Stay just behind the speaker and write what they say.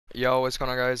Yo, what's going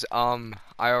on, guys?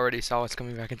 I already saw what's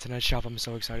coming back into Tonight's shop. I'm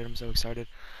so excited. I'm so excited.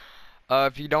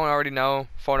 If you don't already know,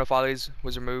 Phono Follies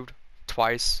was removed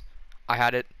twice. I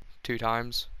had it 2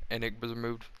 times, and it was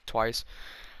removed twice.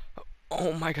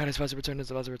 Oh my God, it's about to return. It's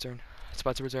about to return. It's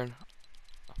about to return.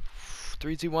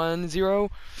 3, 2, 1, 0.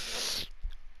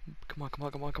 Come on, come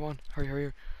on, come on, come on. Hurry, hurry,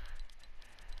 hurry.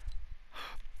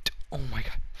 Oh my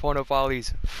God. Phono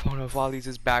Follies. Phono Follies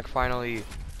is back finally.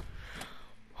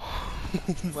 Oh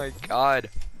my God.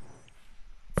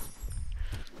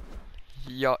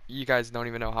 Yo, you guys don't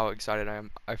even know how excited I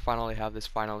am. I finally have this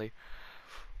finally.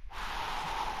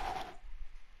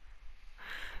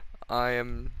 I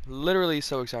am literally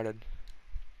so excited.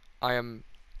 I am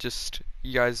just,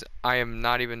 you guys, I am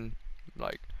not even,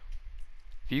 like,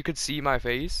 if you could see my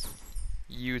face,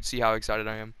 you would see how excited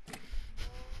I am.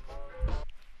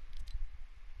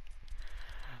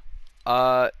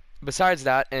 Uh, Besides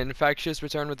that, Infectious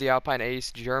returned with the Alpine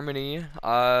Ace. Germany,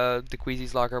 the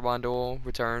Queasy's Locker Bundle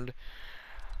returned.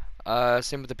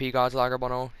 Same with the Peacock's Locker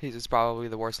Bundle. He's probably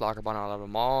the worst Locker Bundle out of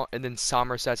them all. And then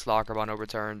Somerset's Locker Bundle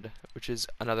returned, which is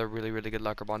another really, really good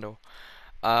Locker Bundle.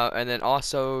 And then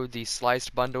also the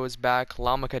Sliced Bundle is back.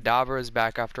 Llama Cadaver is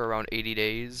back after around 80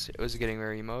 days. It was getting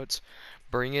rare emotes.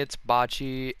 Bring It,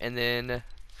 Bocce, and then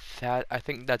that, I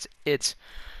think that's it.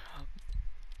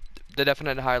 The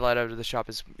definite highlight of the shop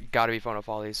is gotta be Phono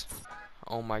Follies.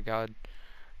 Oh my God.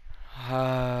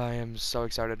 I am so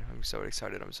excited. I'm so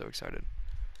excited. I'm so excited.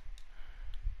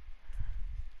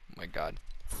 Oh my God.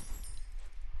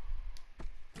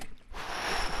 I'm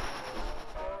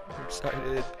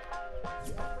excited.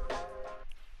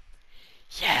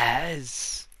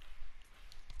 Yes!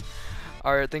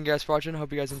 Alright, thank you guys for watching.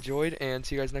 Hope you guys enjoyed, and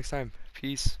see you guys next time.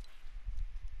 Peace.